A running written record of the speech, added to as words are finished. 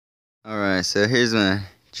Alright, so here's my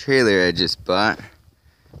trailer I just bought.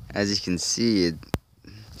 As you can see, it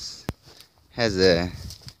has a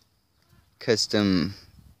custom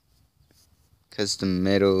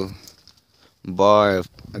metal bar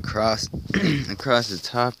across across the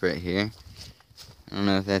top right here. I don't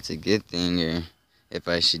know if that's a good thing or if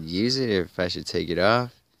I should use it or if I should take it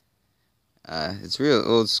off. It's a real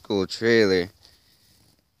old school trailer.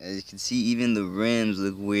 As you can see, even the rims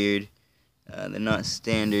look weird. They're not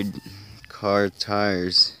standard car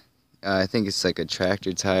tires. I think it's like a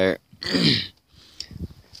tractor tire.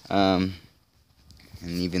 And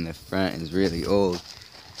even the front is really old.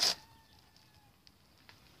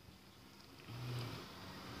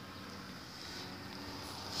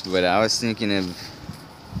 But I was thinking of,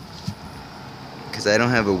 because I don't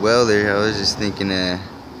have a welder, I was just thinking of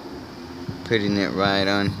putting it right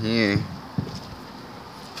on here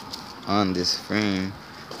on this frame.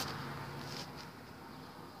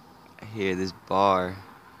 Here, this bar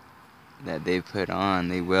that they put on,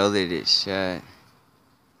 they welded it shut.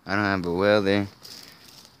 I don't have a welder.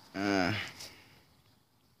 And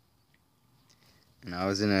I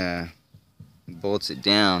was gonna bolt it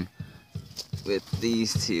down with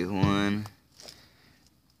these two. 1,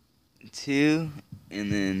 2,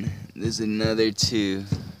 and then there's another 2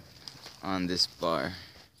 on this bar.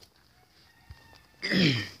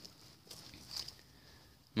 I'm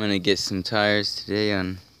gonna get some tires today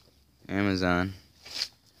on Amazon.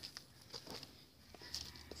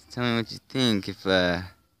 Tell me what you think, if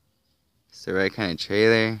it's the right kind of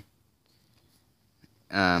trailer.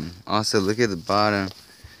 Also, look at the bottom.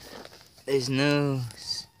 There's no,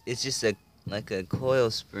 it's just like a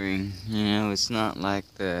coil spring, you know. It's not like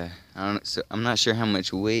so I'm not sure how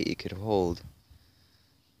much weight it could hold,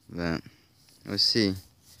 but we'll see.